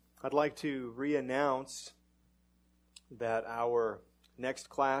I'd like to re-announce that our next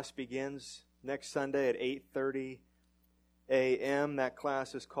class begins next Sunday at 8:30 a.m. That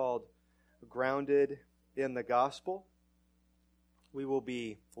class is called Grounded in the Gospel. We will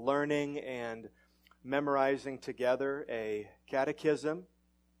be learning and memorizing together a catechism,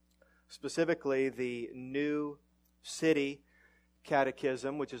 specifically the New City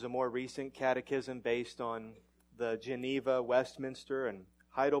Catechism, which is a more recent catechism based on the Geneva, Westminster, and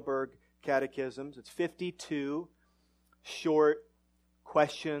Heidelberg catechisms. It's 52 short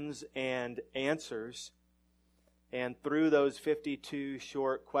questions and answers. And through those 52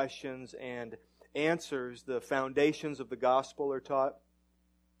 short questions and answers, the foundations of the gospel are taught.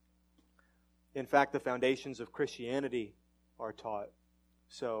 In fact, the foundations of Christianity are taught.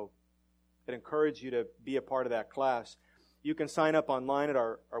 So I'd encourage you to be a part of that class. You can sign up online at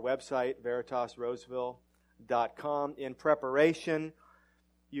our website, veritasroseville.com. In preparation,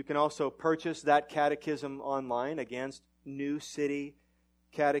 you can also purchase that catechism online against New City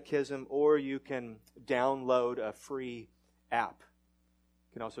Catechism, or you can download a free app.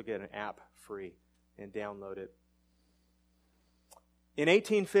 You can also get an app free and download it. In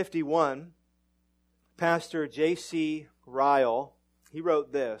 1851, Pastor J.C. Ryle, he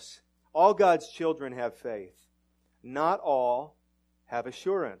wrote this: "All God's children have faith. Not all have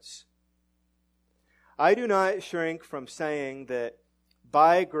assurance. I do not shrink from saying that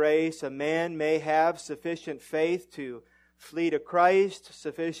by grace a man may have sufficient faith to flee to Christ,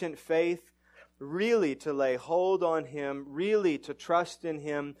 sufficient faith really to lay hold on Him, really to trust in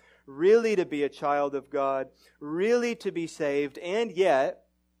Him, really to be a child of God, really to be saved, and yet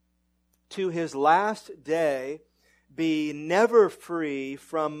to his last day be never free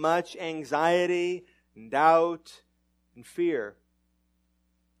from much anxiety and doubt and fear."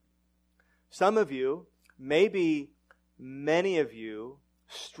 Some of you, maybe many of you,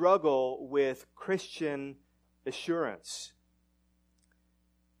 struggle with Christian assurance.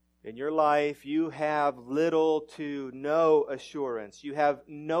 In your life, you have little to no assurance. You have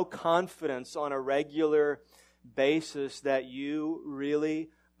no confidence on a regular basis that you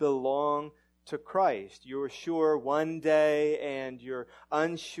really belong to Christ. You're sure one day and you're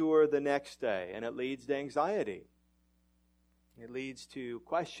unsure the next day, and it leads to anxiety. It leads to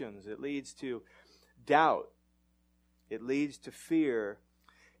questions. It leads to doubt. It leads to fear.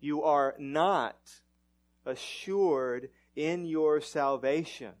 You are not assured in your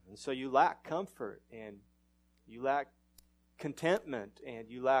salvation. And so you lack comfort, and you lack contentment, and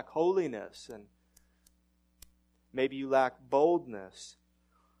you lack holiness, and maybe you lack boldness.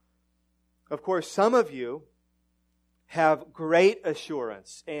 Of course, some of you have great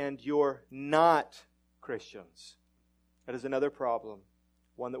assurance, and you're not Christians. That is another problem,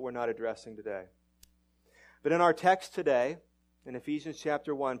 one that we're not addressing today. But in our text today, in Ephesians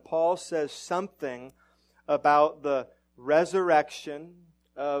chapter 1, Paul says something about the resurrection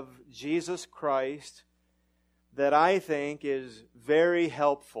of Jesus Christ that I think is very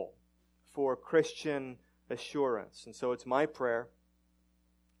helpful for Christian assurance. And so it's my prayer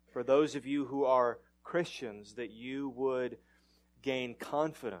for those of you who are Christians that you would gain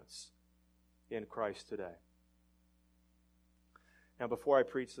confidence in Christ today. Now, before I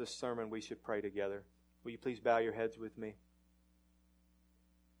preach this sermon, we should pray together. Will you please bow your heads with me?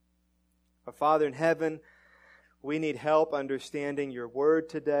 Our Father in heaven, we need help understanding your word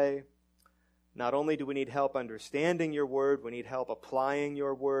today. Not only do we need help understanding your word, we need help applying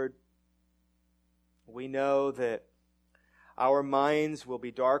your word. We know that our minds will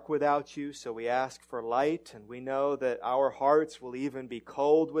be dark without you, so we ask for light. And we know that our hearts will even be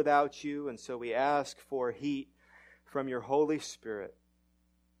cold without you, and so we ask for heat from your Holy Spirit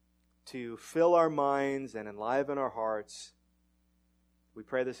to fill our minds and enliven our hearts. We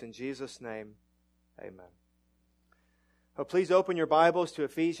pray this in Jesus' name. Amen. Oh, please open your Bibles to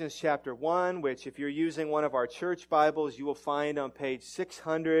Ephesians chapter 1, which if you're using one of our church Bibles, you will find on page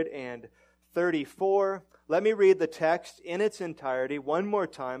 634. Let me read the text in its entirety one more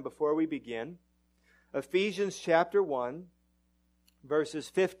time before we begin. Ephesians chapter 1, verses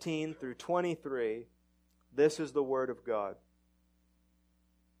 15 through 23. This is the Word of God.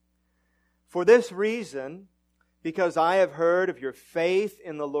 "For this reason, because I have heard of your faith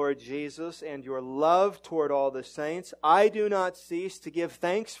in the Lord Jesus and your love toward all the saints, I do not cease to give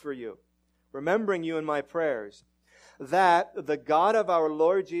thanks for you, remembering you in my prayers, that the God of our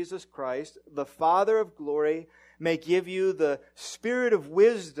Lord Jesus Christ, the Father of glory, may give you the spirit of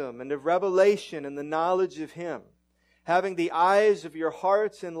wisdom and of revelation and the knowledge of Him, having the eyes of your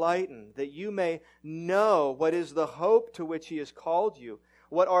hearts enlightened, that you may know what is the hope to which He has called you,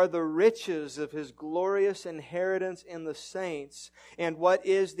 What are the riches of His glorious inheritance in the saints? And what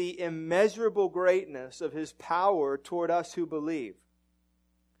is the immeasurable greatness of His power toward us who believe?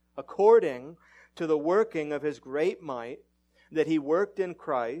 According to the working of His great might that He worked in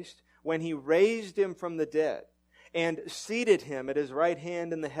Christ when He raised Him from the dead and seated Him at His right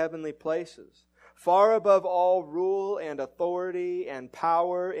hand in the heavenly places, far above all rule and authority and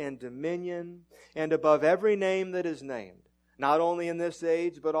power and dominion, and above every name that is named, not only in this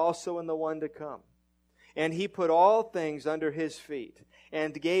age, but also in the one to come. And He put all things under His feet,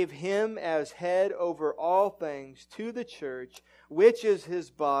 and gave Him as head over all things to the church, which is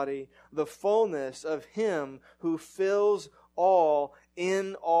His body, the fullness of Him who fills all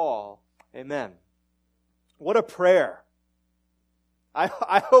in all. Amen. What a prayer.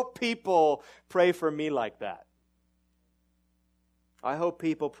 I hope people pray for me like that. I hope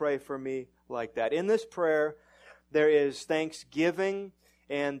people pray for me like that. In this prayer, there is thanksgiving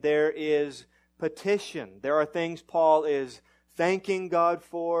and there is petition. There are things Paul is thanking God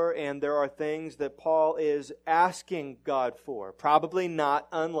for, and there are things that Paul is asking God for. Probably not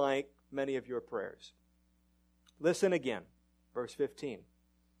unlike many of your prayers. Listen again, verse 15.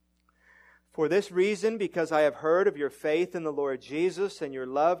 For this reason, because I have heard of your faith in the Lord Jesus and your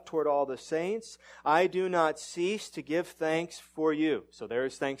love toward all the saints, I do not cease to give thanks for you. So there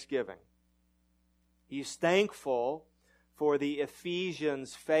is thanksgiving. He's thankful for the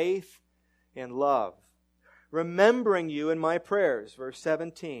Ephesians' faith and love, remembering you in my prayers. Verse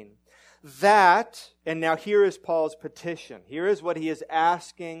 17. That, and now here is Paul's petition. Here is what he is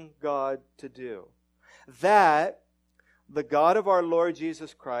asking God to do. That the God of our Lord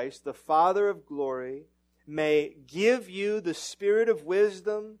Jesus Christ, the Father of glory, may give you the spirit of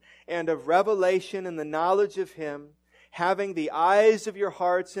wisdom and of revelation in the knowledge of Him, having the eyes of your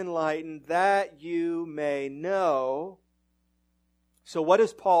hearts enlightened, that you may know. So what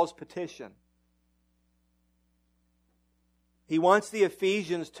is Paul's petition? He wants the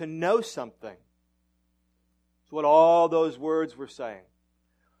Ephesians to know something. That's what all those words were saying.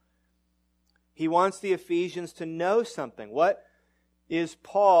 He wants the Ephesians to know something. What is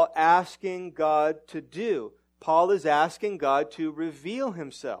Paul asking God to do? Paul is asking God to reveal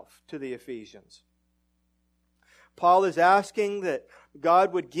Himself to the Ephesians. Paul is asking that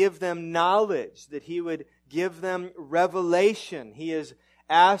God would give them knowledge, that He would give them revelation. He is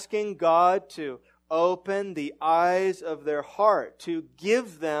asking God to open the eyes of their heart, to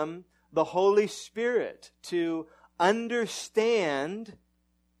give them the Holy Spirit, to understand,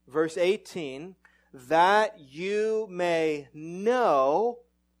 verse 18, that you may know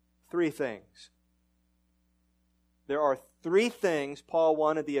three things. There are three things Paul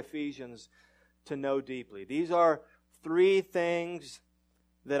wanted the Ephesians to know deeply. These are three things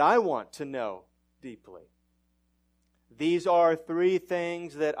that I want to know deeply. These are three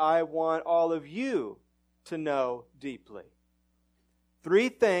things that I want all of you to know deeply. Three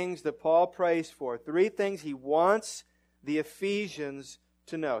things that Paul prays for. Three things he wants the Ephesians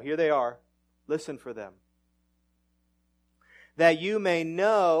to know. Here they are. Listen for them. That you may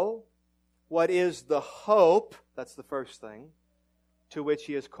know what is the hope, that's the first thing, to which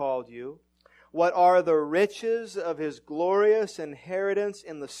He has called you. What are the riches of His glorious inheritance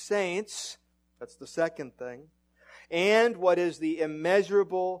in the saints, that's the second thing. And what is the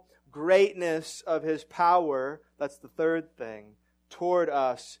immeasurable greatness of His power, that's the third thing, toward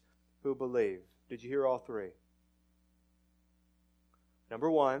us who believe. Did you hear all three? Number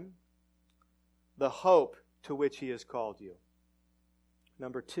one, the hope to which He has called you.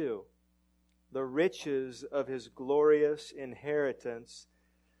 Number two, the riches of His glorious inheritance.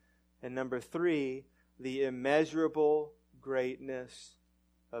 And number three, the immeasurable greatness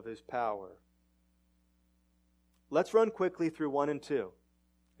of His power. Let's run quickly through 1 and 2,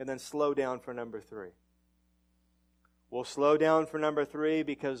 and then slow down for number 3. We'll slow down for number 3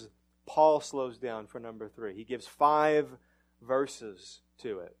 because Paul slows down for number 3. He gives 5 verses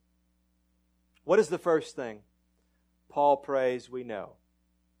to it. What is the first thing Paul prays we know?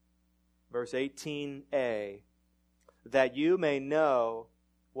 Verse 18a, that you may know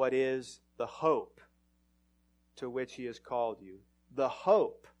what is the hope to which He has called you. The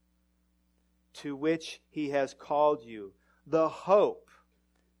hope to which He has called you. The hope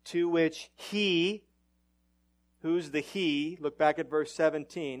to which He, who's the He? Look back at verse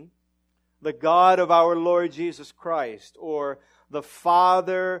 17. The God of our Lord Jesus Christ, or the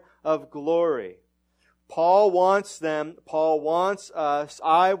Father of glory. Paul wants us,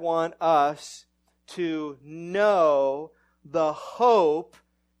 I want us to know the hope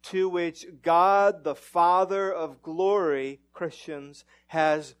to which God, the Father of glory, Christians,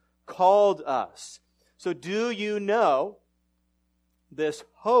 has called us. So do you know this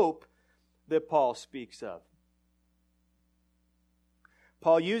hope that Paul speaks of.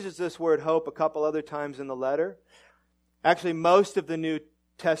 Paul uses this word hope a couple other times in the letter. Actually, most of the New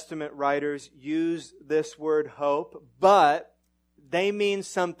Testament writers use this word hope, but they mean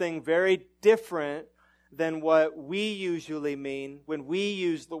something very different than what we usually mean when we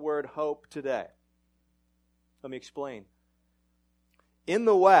use the word hope today. Let me explain. In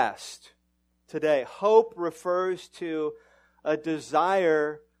the West today, hope refers to a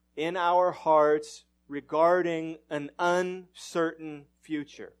desire in our hearts regarding an uncertain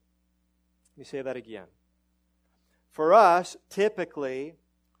future. Let me say that again. For us, typically,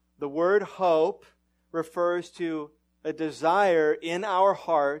 the word hope refers to a desire in our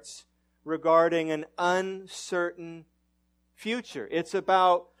hearts regarding an uncertain future. It's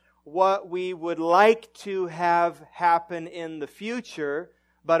about what we would like to have happen in the future,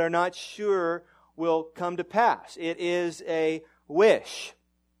 but are not sure will come to pass. It is a wish.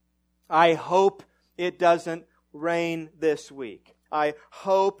 I hope it doesn't rain this week. I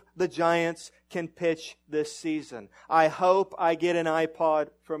hope the Giants can pitch this season. I hope I get an iPod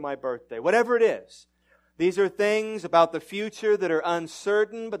for my birthday. Whatever it is. These are things about the future that are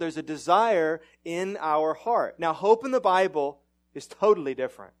uncertain, but there's a desire in our heart. Now, hope in the Bible is totally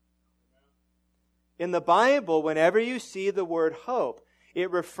different. In the Bible, whenever you see the word hope,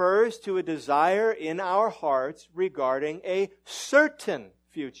 it refers to a desire in our hearts regarding a certain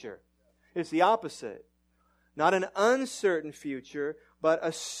future. It's the opposite. Not an uncertain future, but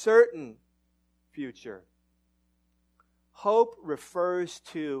a certain future. Hope refers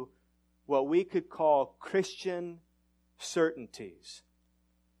to what we could call Christian certainties.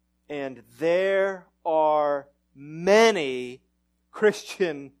 And there are many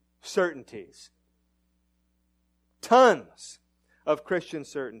Christian certainties. Tons of Christian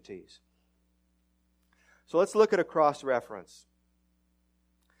certainties. So let's look at a cross-reference.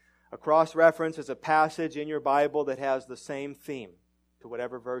 A cross-reference is a passage in your Bible that has the same theme to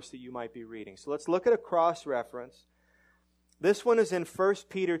whatever verse that you might be reading. So let's look at a cross-reference. This one is in 1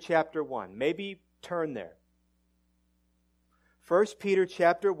 Peter chapter 1. Maybe turn there. 1 Peter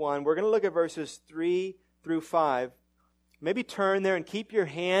chapter 1. We're going to look at verses 3 through 5. Maybe turn there and keep your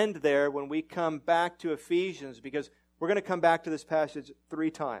hand there when we come back to Ephesians, because we're going to come back to this passage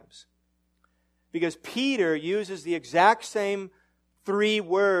 3 times. Because Peter uses the exact same 3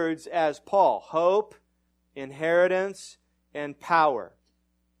 words as Paul: hope, inheritance, and power.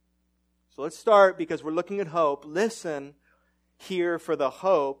 So let's start, because we're looking at hope. Listen here for the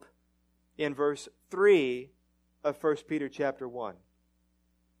hope in verse 3 of 1 Peter chapter 1.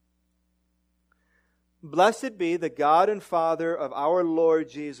 Blessed be the God and Father of our Lord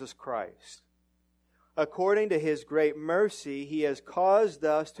Jesus Christ. According to His great mercy, He has caused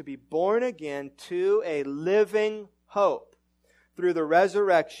us to be born again to a living hope through the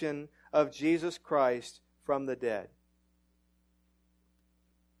resurrection of Jesus Christ from the dead.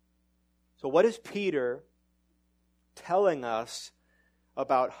 So what is Peter telling us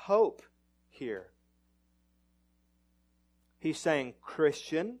about hope here? He's saying,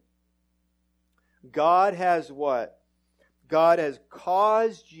 Christian, God has what? God has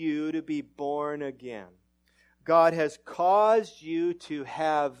caused you to be born again. God has caused you to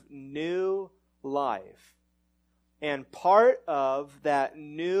have new life. And part of that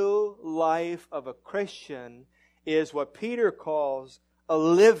new life of a Christian is what Peter calls a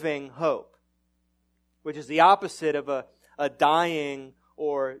living hope, which is the opposite of a dying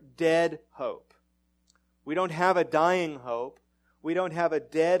or dead hope. We don't have a dying hope. We don't have a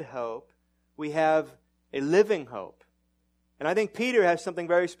dead hope. We have a living hope. And I think Peter has something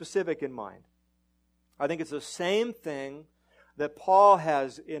very specific in mind. I think it's the same thing that Paul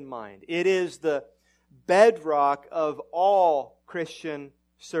has in mind. It is the bedrock of all Christian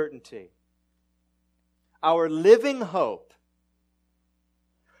certainty. Our living hope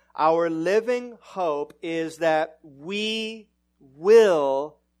is that we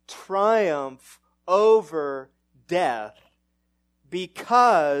will triumph over death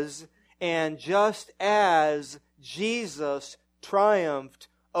because and just as Jesus triumphed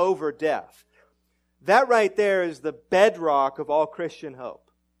over death. That right there is the bedrock of all Christian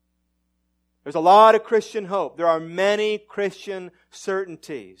hope. There's a lot of Christian hope. There are many Christian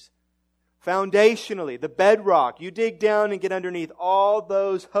certainties. Foundationally, the bedrock, you dig down and get underneath all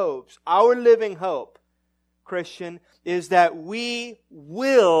those hopes. Our living hope, Christian, is that we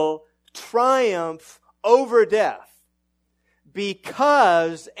will triumph over death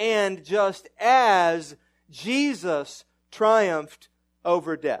because and just as Jesus triumphed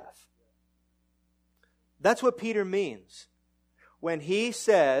over death. That's what Peter means when he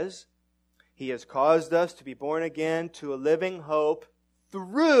says He has caused us to be born again to a living hope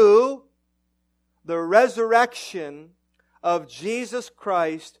through the resurrection of Jesus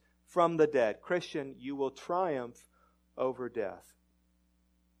Christ from the dead. Christian, you will triumph over death.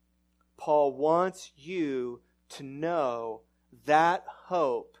 Paul wants you to know that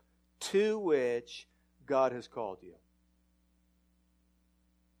hope to which God has called you.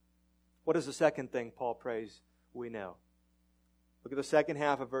 What is the second thing Paul prays we know? Look at the second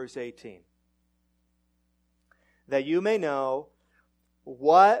half of verse 18. That you may know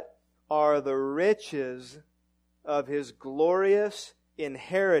what are the riches of His glorious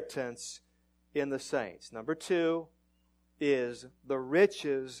inheritance in the saints. Number 2 is the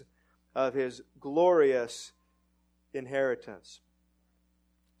riches of His glorious inheritance.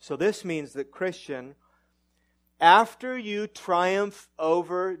 So this means that, Christian, after you triumph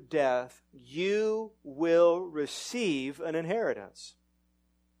over death, you will receive an inheritance.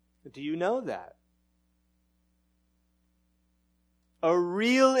 Do you know that? A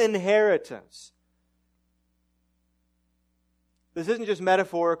real inheritance. This isn't just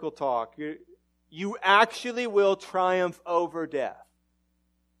metaphorical talk. You actually will triumph over death.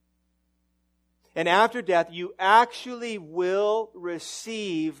 And after death, you actually will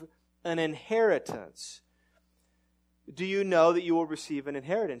receive an inheritance. Do you know that you will receive an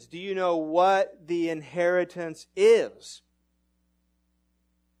inheritance? Do you know what the inheritance is?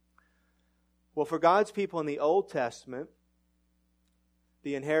 Well, for God's people in the Old Testament,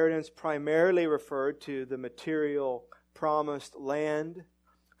 the inheritance primarily referred to the material promised land.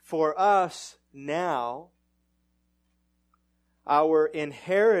 For us now, our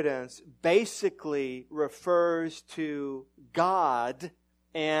inheritance basically refers to God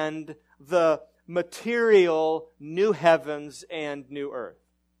and the material new heavens and new earth.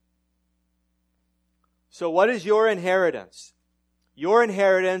 So what is your inheritance? Your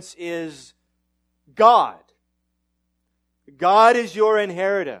inheritance is God. God is your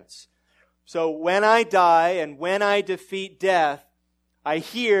inheritance. So when I die and when I defeat death, I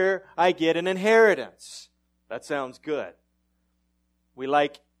get an inheritance. That sounds good. We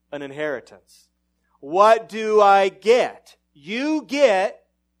like an inheritance. What do I get? You get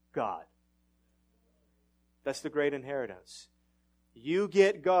God. That's the great inheritance. You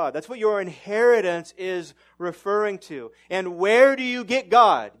get God. That's what your inheritance is referring to. And where do you get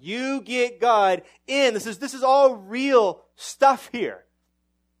God? You get God in. This is all real stuff here.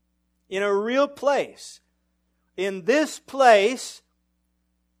 In a real place. In this place,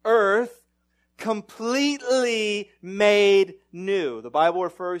 earth, completely made new. The Bible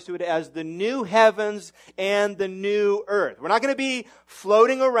refers to it as the new heavens and the new earth. We're not going to be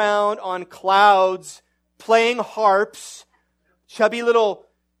floating around on clouds, playing harps, chubby little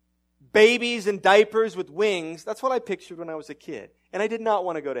babies in diapers with wings. That's what I pictured when I was a kid. And I did not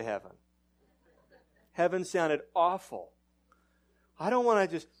want to go to heaven. Heaven sounded awful. I don't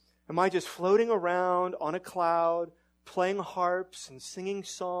want to am I just floating around on a cloud, playing harps and singing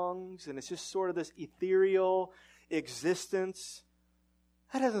songs, and it's just sort of this ethereal existence?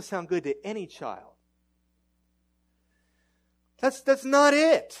 That doesn't sound good to any child. That's not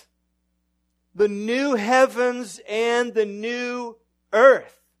it. The new heavens and the new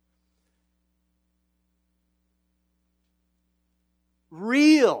earth.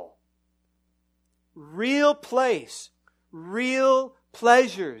 Real place, real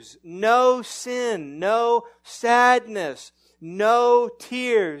pleasures, no sin, no sadness, no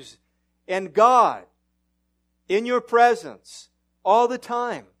tears, and God in your presence all the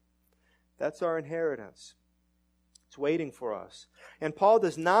time. That's our inheritance. It's waiting for us. And Paul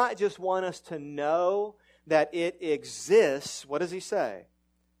does not just want us to know that it exists. What does he say?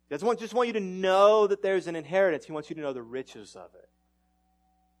 He doesn't just want you to know that there's an inheritance. He wants you to know the riches of it.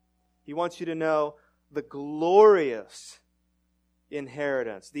 He wants you to know the glorious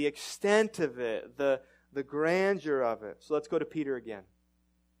inheritance, the extent of it, the grandeur of it. So let's go to Peter again.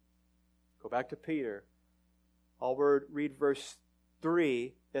 Go back to Peter. I'll read verse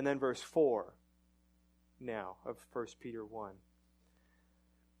 3 and then verse 4 now of 1 Peter 1.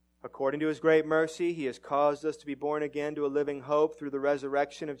 According to His great mercy, He has caused us to be born again to a living hope through the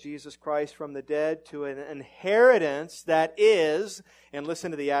resurrection of Jesus Christ from the dead, to an inheritance that is, and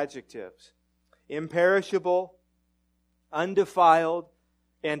listen to the adjectives, imperishable, undefiled,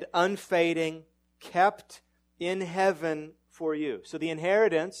 and unfading, kept in heaven for you. So the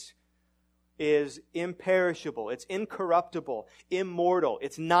inheritance is imperishable, it's incorruptible, immortal,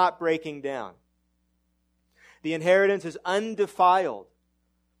 it's not breaking down. The inheritance is undefiled.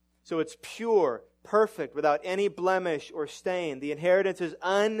 So it's pure, perfect, without any blemish or stain. The inheritance is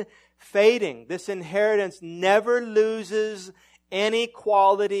unfading. This inheritance never loses any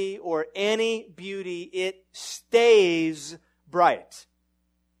quality or any beauty. It stays bright.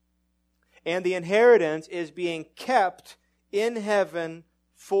 And the inheritance is being kept in heaven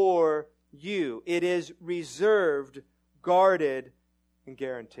for you. It is reserved, guarded, and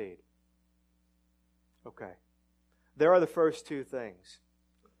guaranteed. Okay. There are the first two things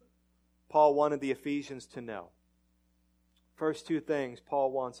Paul wanted the Ephesians to know. First two things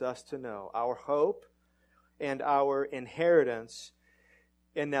Paul wants us to know: our hope and our inheritance.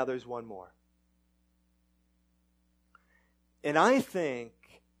 And now there's one more. And I think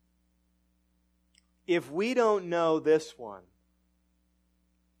if we don't know this one,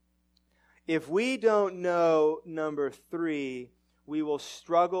 if we don't know number 3, we will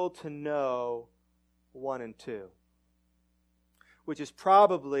struggle to know 1 and 2. Which is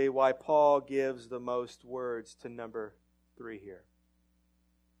probably why Paul gives the most words to number 3 here.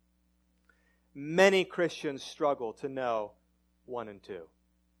 Many Christians struggle to know 1 and 2.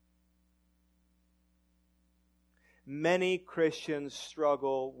 Many Christians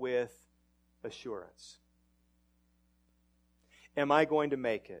struggle with assurance. Am I going to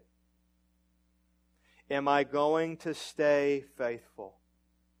make it? Am I going to stay faithful?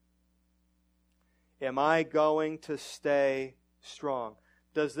 Am I going to stay strong?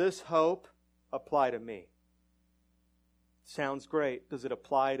 Does this hope apply to me? Sounds great. Does it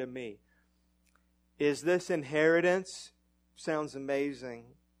apply to me? Is this inheritance? Sounds amazing.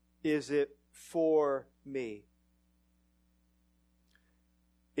 Is it for me?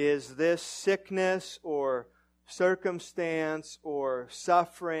 Is this sickness or circumstance or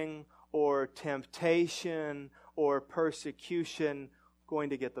suffering or temptation or persecution going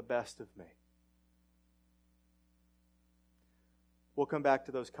to get the best of me? We'll come back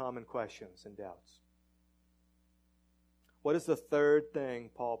to those common questions and doubts. What is the third thing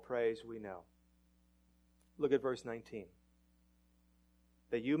Paul prays we know? Look at verse 19.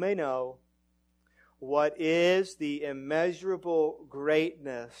 That you may know what is the immeasurable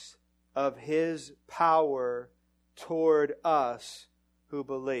greatness of His power toward us who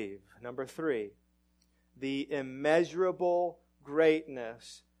believe. Number 3, the immeasurable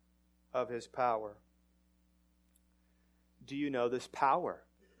greatness of His power. Do you know this power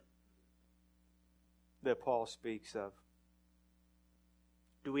that Paul speaks of?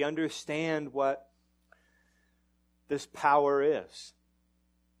 Do we understand what this power is?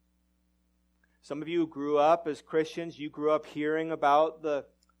 Some of you grew up as Christians, you grew up hearing about the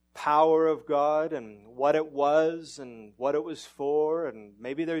power of God and what it was and what it was for, and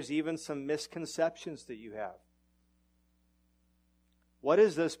maybe there's even some misconceptions that you have. What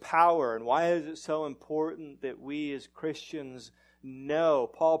is this power, and why is it so important that we as Christians know?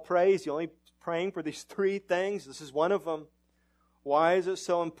 Paul prays, he's only praying for these 3 things. This is one of them. Why is it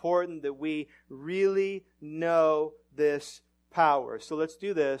so important that we really know this power? So let's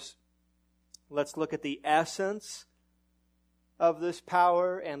do this. Let's look at the essence of this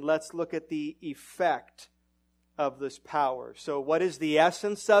power, and let's look at the effect of this power. So what is the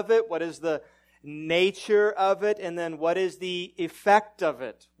essence of it? What is the nature of it? And then what is the effect of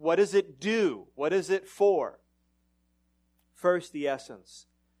it? What does it do? What is it for? First, the essence.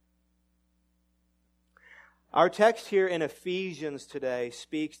 Our text here in Ephesians today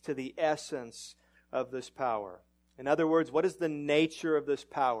speaks to the essence of this power. In other words, what is the nature of this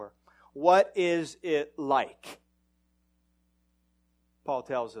power? What is it like? Paul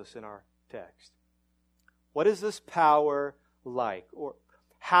tells us in our text. What is this power like? Or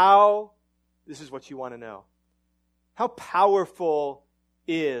how, this is what you want to know. How powerful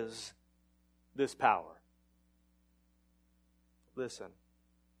is this power? Listen.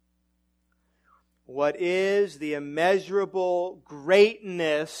 What is the immeasurable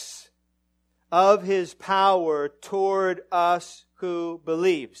greatness of His power toward us who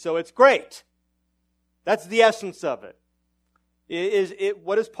believe? So it's great. That's the essence of it.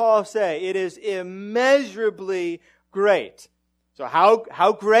 What does Paul say? It is immeasurably great. So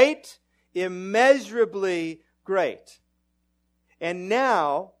how great? Immeasurably great. And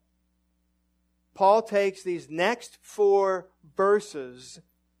now, Paul takes these next 4 verses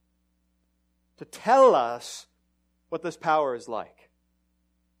to tell us what this power is like.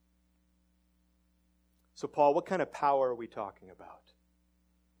 So Paul, what kind of power are we talking about?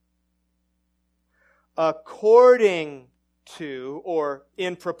 According to, or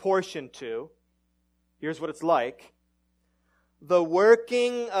in proportion to, here's what it's like: the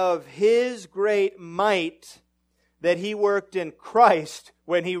working of His great might that He worked in Christ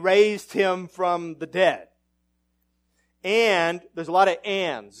when He raised Him from the dead. And there's a lot of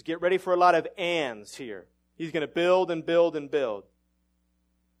ands. Get ready for a lot of ands here. He's going to build and build and build.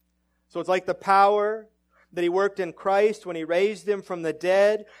 So it's like the power that He worked in Christ when He raised Him from the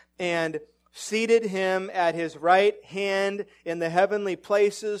dead, and seated him at his right hand in the heavenly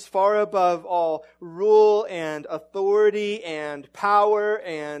places, far above all rule and authority and power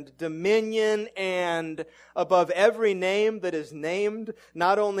and dominion, and above every name that is named,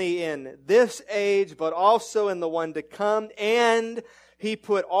 not only in this age, but also in the one to come. And He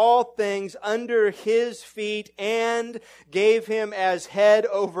put all things under His feet and gave Him as head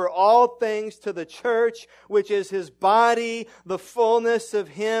over all things to the church, which is His body, the fullness of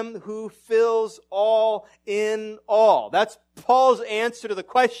Him who fills all in all. That's Paul's answer to the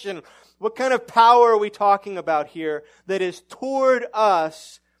question, what kind of power are we talking about here that is toward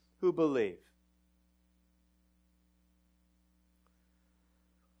us who believe?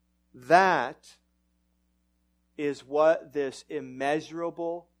 That is what this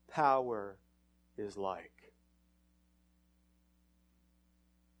immeasurable power is like.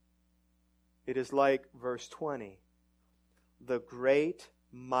 It is like verse 20. The great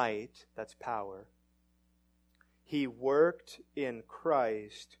might, that's power, He worked in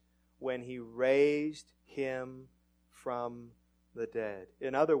Christ when He raised Him from the dead.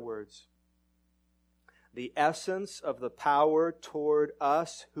 In other words, the essence of the power toward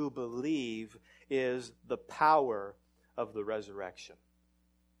us who believe is the power of the resurrection.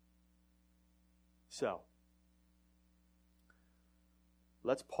 So,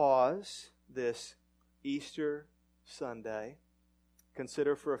 let's pause this Easter Sunday,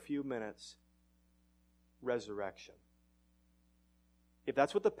 consider for a few minutes resurrection. If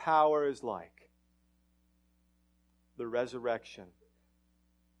that's what the power is like, the resurrection,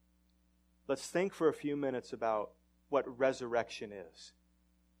 let's think for a few minutes about what resurrection is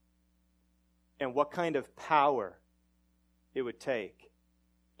and what kind of power it would take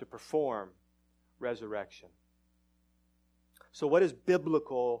to perform resurrection. So what is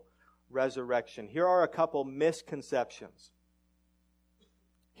biblical resurrection? Here are a couple misconceptions.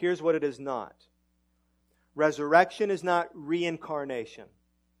 Here's what it is not. Resurrection is not reincarnation.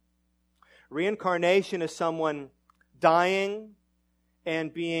 Reincarnation is someone dying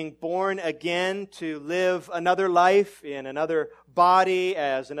and being born again to live another life in another body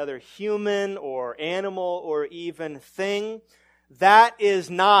as another human or animal or even thing. That is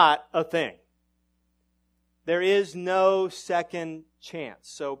not a thing. There is no second chance.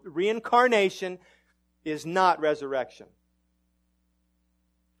 So reincarnation is not resurrection.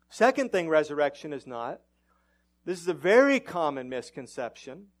 Second thing resurrection is not, this is a very common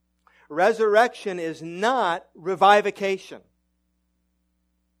misconception, resurrection is not revivication.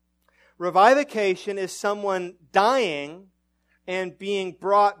 Revivication is someone dying and being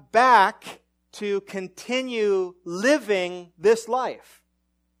brought back to continue living this life.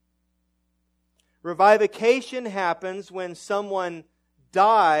 Revivication happens when someone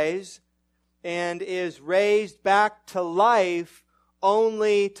dies and is raised back to life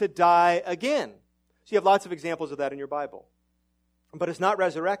only to die again. So you have lots of examples of that in your Bible. But it's not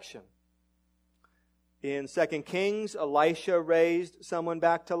resurrection. In 2 Kings, Elisha raised someone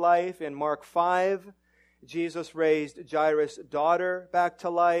back to life. In Mark 5, Jesus raised Jairus' daughter back to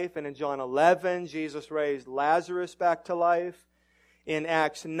life. And in John 11, Jesus raised Lazarus back to life. In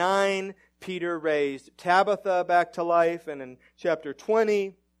Acts 9, Peter raised Tabitha back to life. And in chapter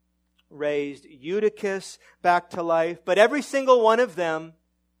 20, raised Eutychus back to life. But every single one of them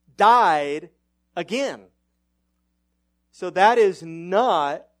died again. So that is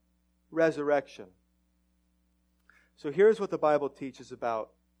not resurrection. So here's what the Bible teaches about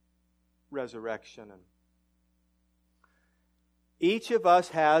resurrection. Each of us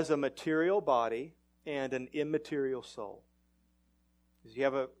has a material body and an immaterial soul. You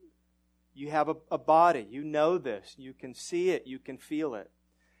have a body. You know this. You can see it. You can feel it.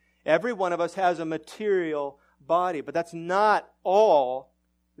 Every one of us has a material body, but that's not all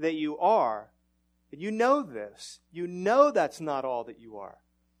that you are. You know this. You know that's not all that you are.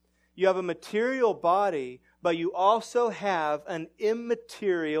 You have a material body, but you also have an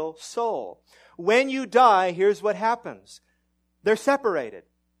immaterial soul. When you die, here's what happens. They're separated.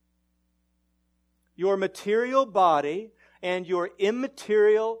 Your material body and your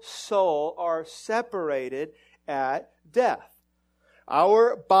immaterial soul are separated at death.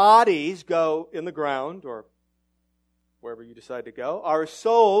 Our bodies go in the ground or wherever you decide to go. Our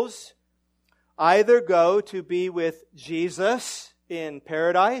souls either go to be with Jesus in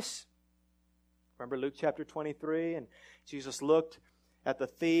paradise. Remember Luke chapter 23? And Jesus looked at the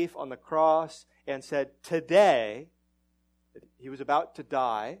thief on the cross and said, today, he was about to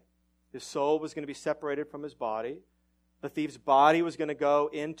die. His soul was going to be separated from his body. The thief's body was going to go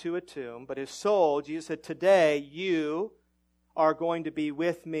into a tomb. But his soul, Jesus said, today you are going to be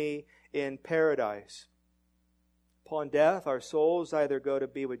with me in paradise. upon death, our souls either go to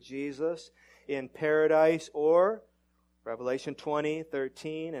be with Jesus in paradise, or Revelation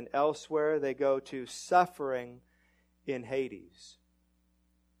 20:13 and elsewhere, they go to suffering in Hades.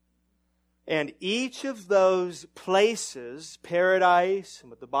 And each of those places, paradise,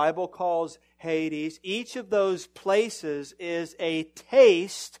 and what the Bible calls Hades, each of those places is a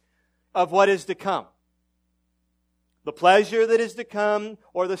taste of what is to come. The pleasure that is to come,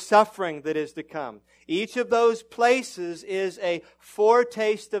 or the suffering that is to come. Each of those places is a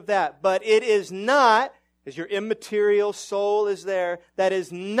foretaste of that. But it is not, as your immaterial soul is there, that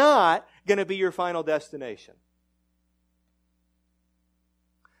is not going to be your final destination.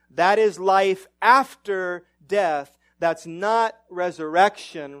 That is life after death. That's not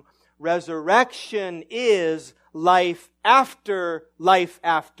resurrection. Resurrection is life after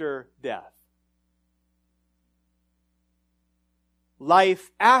death. Life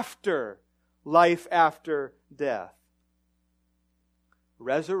after death.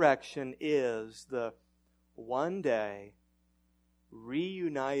 Resurrection is the one day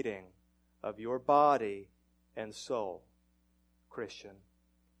reuniting of your body and soul, Christian,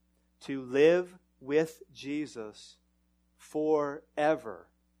 to live with Jesus forever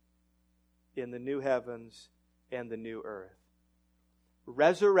in the new heavens and the new earth.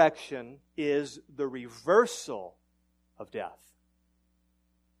 Resurrection is the reversal of death.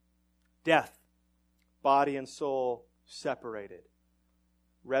 Death, body and soul separated.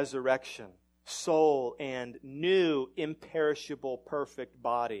 Resurrection, soul and new, imperishable, perfect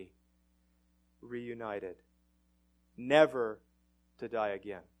body reunited. Never to die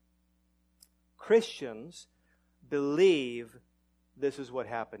again. Christians believe this is what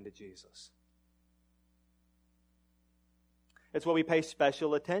happened to Jesus. It's what we pay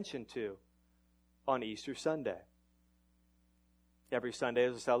special attention to on Easter Sunday. Every Sunday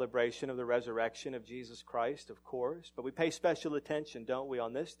is a celebration of the resurrection of Jesus Christ, of course. But we pay special attention, don't we,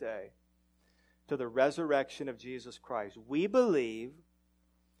 on this day, to the resurrection of Jesus Christ. We believe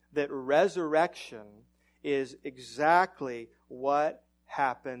that resurrection is exactly what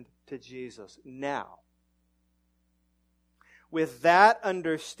happened to Jesus. Now, with that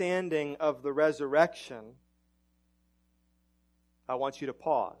understanding of the resurrection, I want you to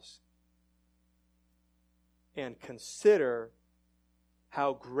pause and consider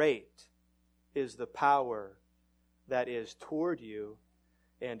how great is the power that is toward you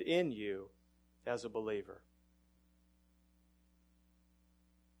and in you as a believer.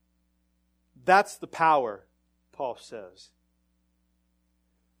 That's the power, Paul says.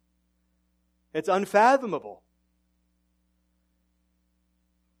 It's unfathomable.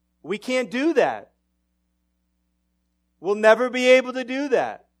 We can't do that. We'll never be able to do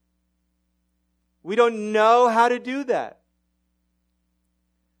that. We don't know how to do that.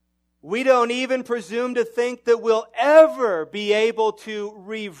 We don't even presume to think that we'll ever be able to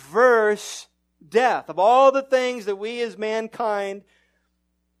reverse death. Of all the things that we as mankind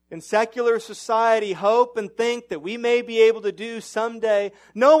in secular society hope and think that we may be able to do someday,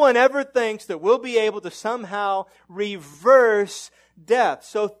 no one ever thinks that we'll be able to somehow reverse death.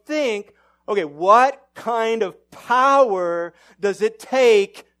 So think, okay, what kind of power does it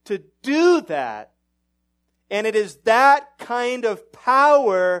take to do that? And it is that kind of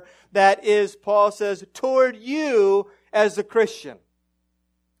power that is, Paul says, toward you as a Christian.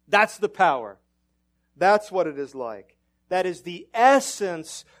 That's the power. That's what it is like. That is the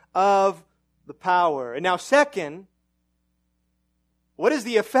essence of the power. And now second, what is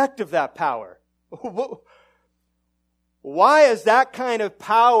the effect of that power? Why does that kind of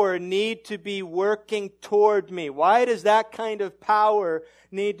power need to be working toward me? Why does that kind of power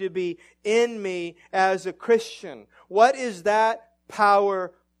need to be in me as a Christian? What is that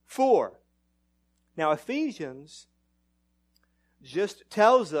power for? Now, Ephesians just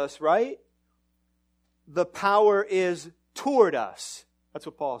tells us, right? The power is toward us. That's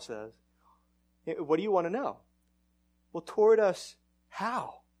what Paul says. What do you want to know? Well, toward us,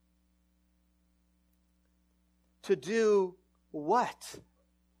 how? To do what?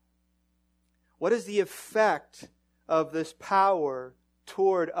 What is the effect of this power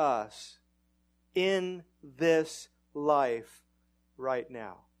toward us in this life right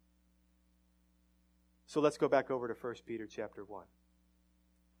now? So let's go back over to 1 Peter chapter 1.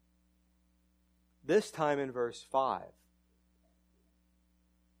 This time in verse 5.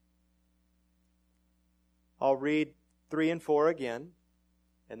 I'll read 3 and 4 again,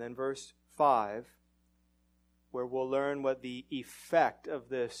 and then verse 5, where we'll learn what the effect of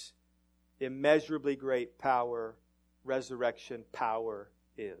this immeasurably great power, resurrection power,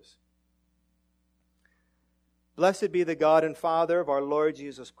 is. Blessed be the God and Father of our Lord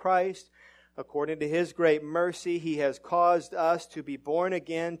Jesus Christ, According to His great mercy, He has caused us to be born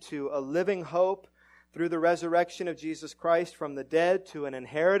again to a living hope through the resurrection of Jesus Christ from the dead, to an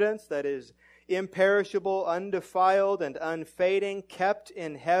inheritance that is imperishable, undefiled, and unfading, kept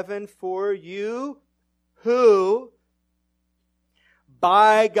in heaven for you, who,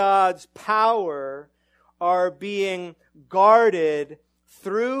 by God's power, are being guarded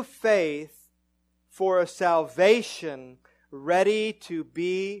through faith for a salvation ready to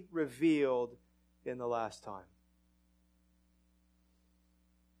be revealed in the last time.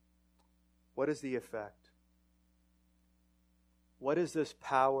 What is the effect? What is this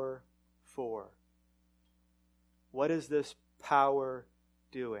power for? What is this power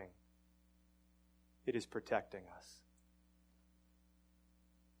doing? It is protecting us.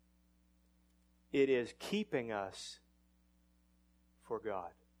 It is keeping us for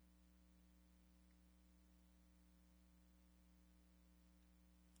God.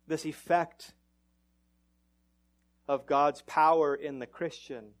 This effect of God's power in the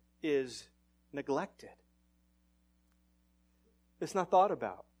Christian is neglected. It's not thought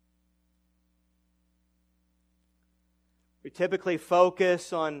about. We typically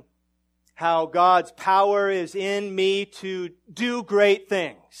focus on how God's power is in me to do great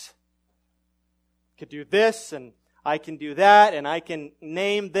things. I could do this, and I can do that, and I can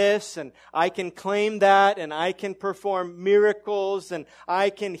name this, and I can claim that, and I can perform miracles, and I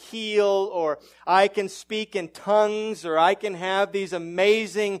can heal, or I can speak in tongues, or I can have these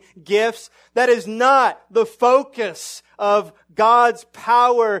amazing gifts. That is not the focus of God's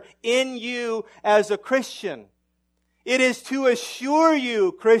power in you as a Christian. It is to assure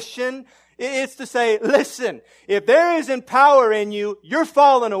you, Christian, it's to say, listen, if there isn't power in you, you're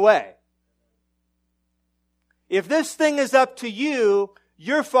falling away. If this thing is up to you,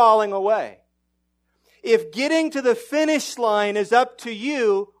 you're falling away. If getting to the finish line is up to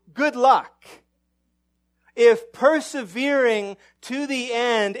you, good luck. If persevering to the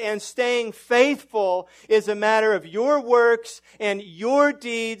end and staying faithful is a matter of your works and your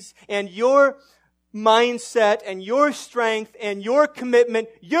deeds and your mindset and your strength and your commitment,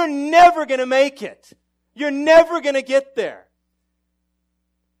 you're never going to make it. You're never going to get there.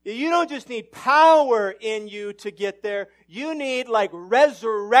 You don't just need power in you to get there. You need like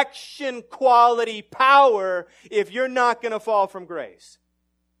resurrection quality power if you're not going to fall from grace.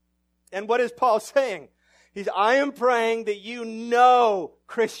 And what is Paul saying? I am praying that you know,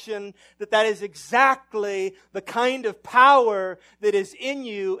 Christian, that is exactly the kind of power that is in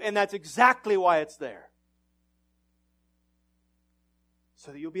you, and that's exactly why it's there.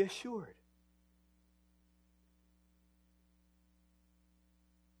 So that you'll be assured.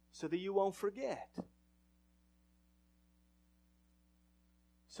 So that you won't forget.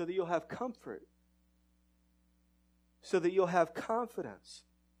 So that you'll have comfort. So that you'll have confidence.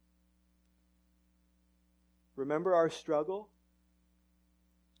 Remember our struggle?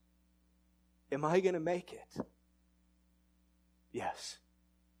 Am I going to make it? Yes.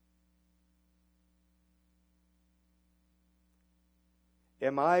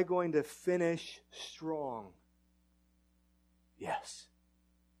 Am I going to finish strong? Yes.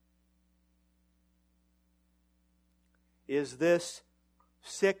 Is this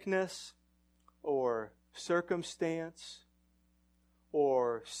sickness or circumstance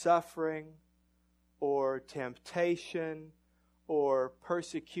or suffering or temptation or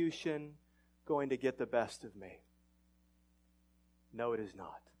persecution going to get the best of me? No, it is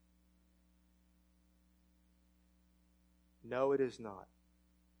not. No, it is not.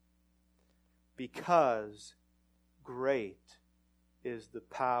 Because great is the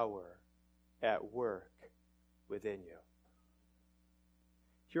power at work within you.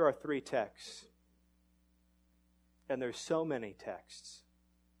 Here are 3 texts. And there's so many texts.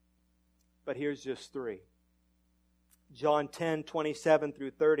 But here's just 3. John 10:27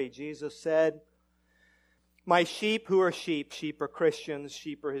 through 30, Jesus said, "My sheep," who are sheep? Sheep are Christians.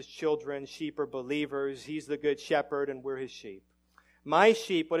 Sheep are His children. Sheep are believers. He's the good shepherd and we're His sheep. "My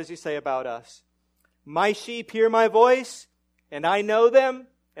sheep," what does He say about us? "My sheep hear my voice, and I know them,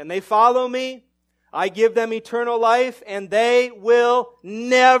 and they follow me. I give them eternal life, and they will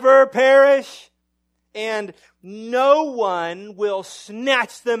never perish, and no one will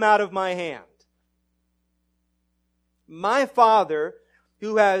snatch them out of my hand. My Father,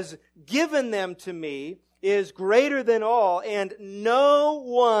 who has given them to me, is greater than all, and no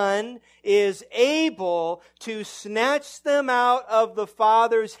one is able to snatch them out of the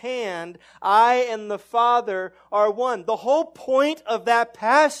Father's hand. I and the Father are one." The whole point of that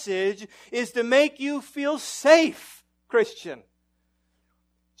passage is to make you feel safe, Christian.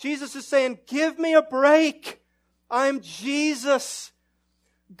 Jesus is saying, give me a break. I'm Jesus.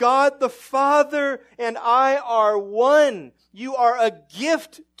 God the Father and I are one. You are a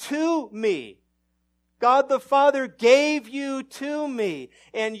gift to me. God the Father gave you to me,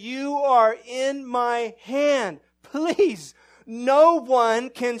 and you are in my hand. Please, no one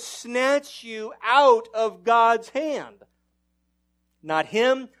can snatch you out of God's hand. Not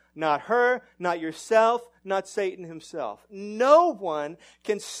him, not her, not yourself, not Satan himself. No one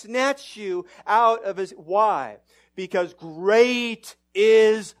can snatch you out of his... Why? Because great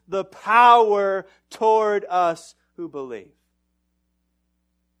is the power toward us who believe.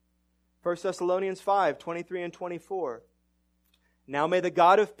 1 Thessalonians 5, 23 and 24. Now may the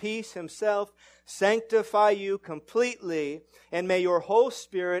God of peace himself sanctify you completely, and may your whole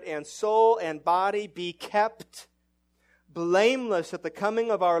spirit and soul and body be kept blameless at the coming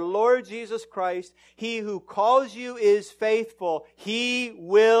of our Lord Jesus Christ. He who calls you is faithful. He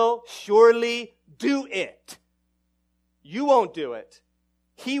will surely do it. You won't do it.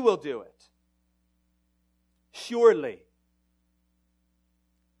 He will do it. Surely.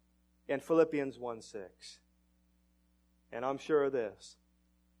 And Philippians 1:6. And I'm sure of this,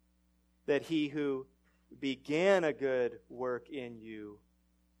 that he who began a good work in you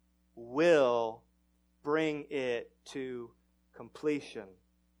will bring it to completion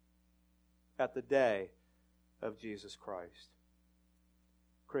at the day of Jesus Christ.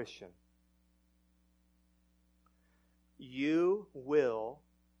 Christian, you will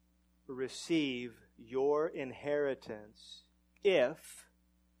receive your inheritance if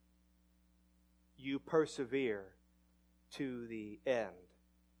you persevere to the end.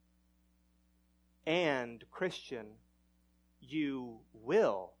 And, Christian, you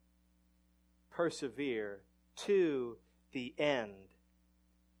will persevere to the end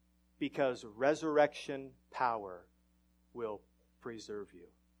because resurrection power will preserve you.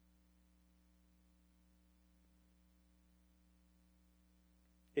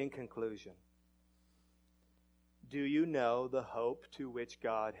 In conclusion, do you know the hope to which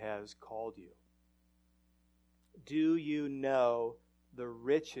God has called you? Do you know the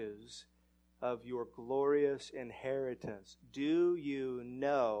riches of your glorious inheritance? Do you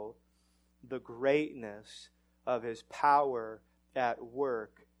know the greatness of His power at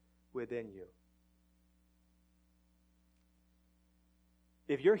work within you?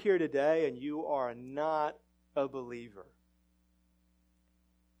 If you're here today and you are not a believer,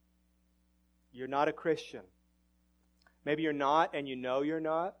 you're not a Christian. Maybe you're not and you know you're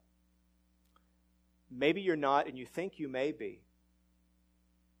not. Maybe you're not and you think you may be.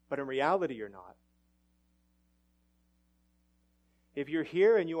 But in reality, you're not. If you're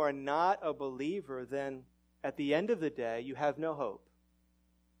here and you are not a believer, then at the end of the day, you have no hope.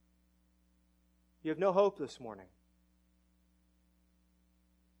 You have no hope this morning.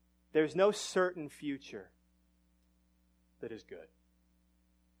 There's no certain future that is good.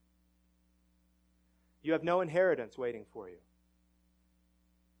 You have no inheritance waiting for you.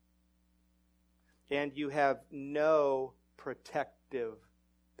 And you have no protective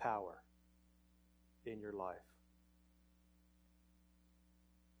power in your life.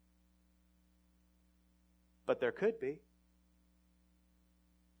 But there could be.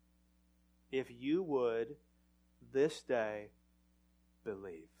 If you would this day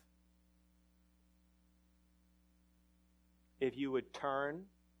believe. If you would turn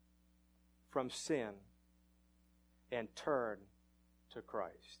from sin and turn to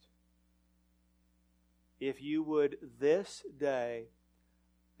Christ. If you would this day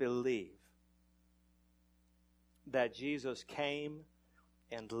believe that Jesus came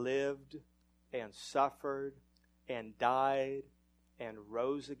and lived and suffered and died and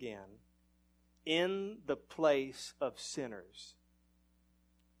rose again in the place of sinners,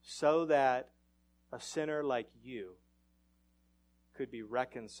 so that a sinner like you could be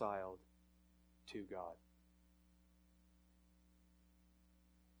reconciled to God.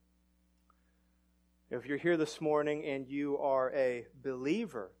 If you're here this morning and you are a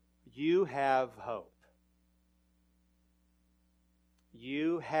believer, you have hope.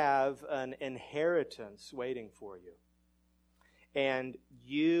 You have an inheritance waiting for you. And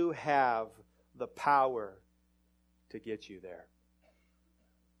you have the power to get you there.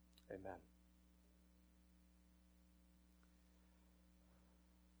 Amen.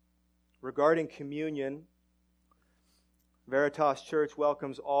 Regarding communion, Veritas Church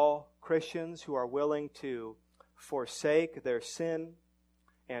welcomes all Christians who are willing to forsake their sin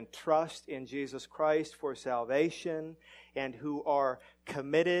and trust in Jesus Christ for salvation, and who are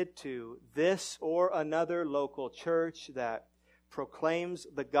committed to this or another local church that proclaims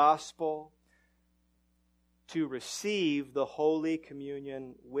the gospel, to receive the Holy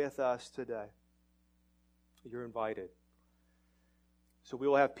Communion with us today. You're invited. So we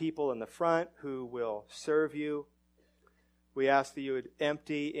will have people in the front who will serve you. We ask that you would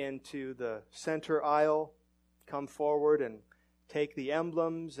empty into the center aisle, come forward and take the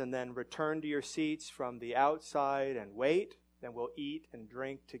emblems, and then return to your seats from the outside and wait. Then we'll eat and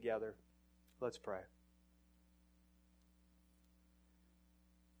drink together. Let's pray.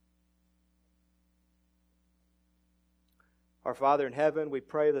 Our Father in heaven, we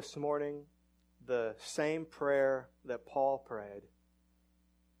pray this morning the same prayer that Paul prayed.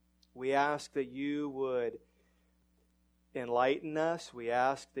 We ask that you would enlighten us. We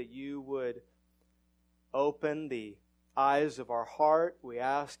ask that you would open the eyes of our heart. We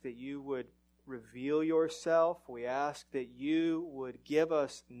ask that you would reveal yourself. We ask that you would give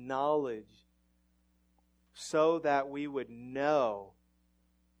us knowledge so that we would know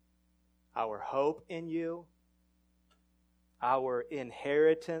our hope in you, our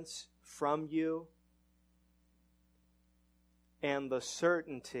inheritance from you, and the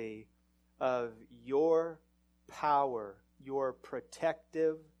certainty of your power, your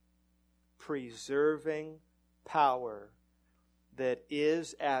protective, preserving power that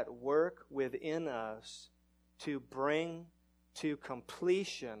is at work within us to bring to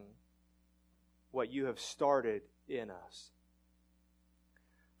completion what you have started in us.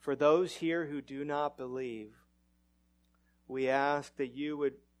 For those here who do not believe, we ask that you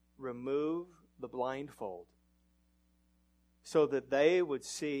would remove the blindfold so that they would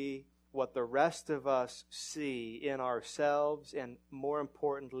see what the rest of us see in ourselves and, more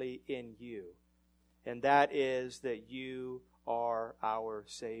importantly, in you. And that is that you are our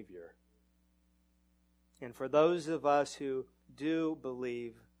Savior. And for those of us who do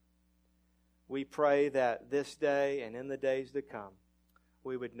believe, we pray that this day and in the days to come,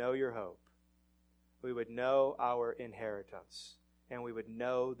 we would know your hope. We would know our inheritance. And we would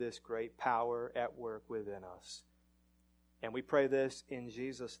know this great power at work within us. And we pray this in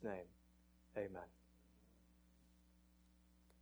Jesus' name. Amen.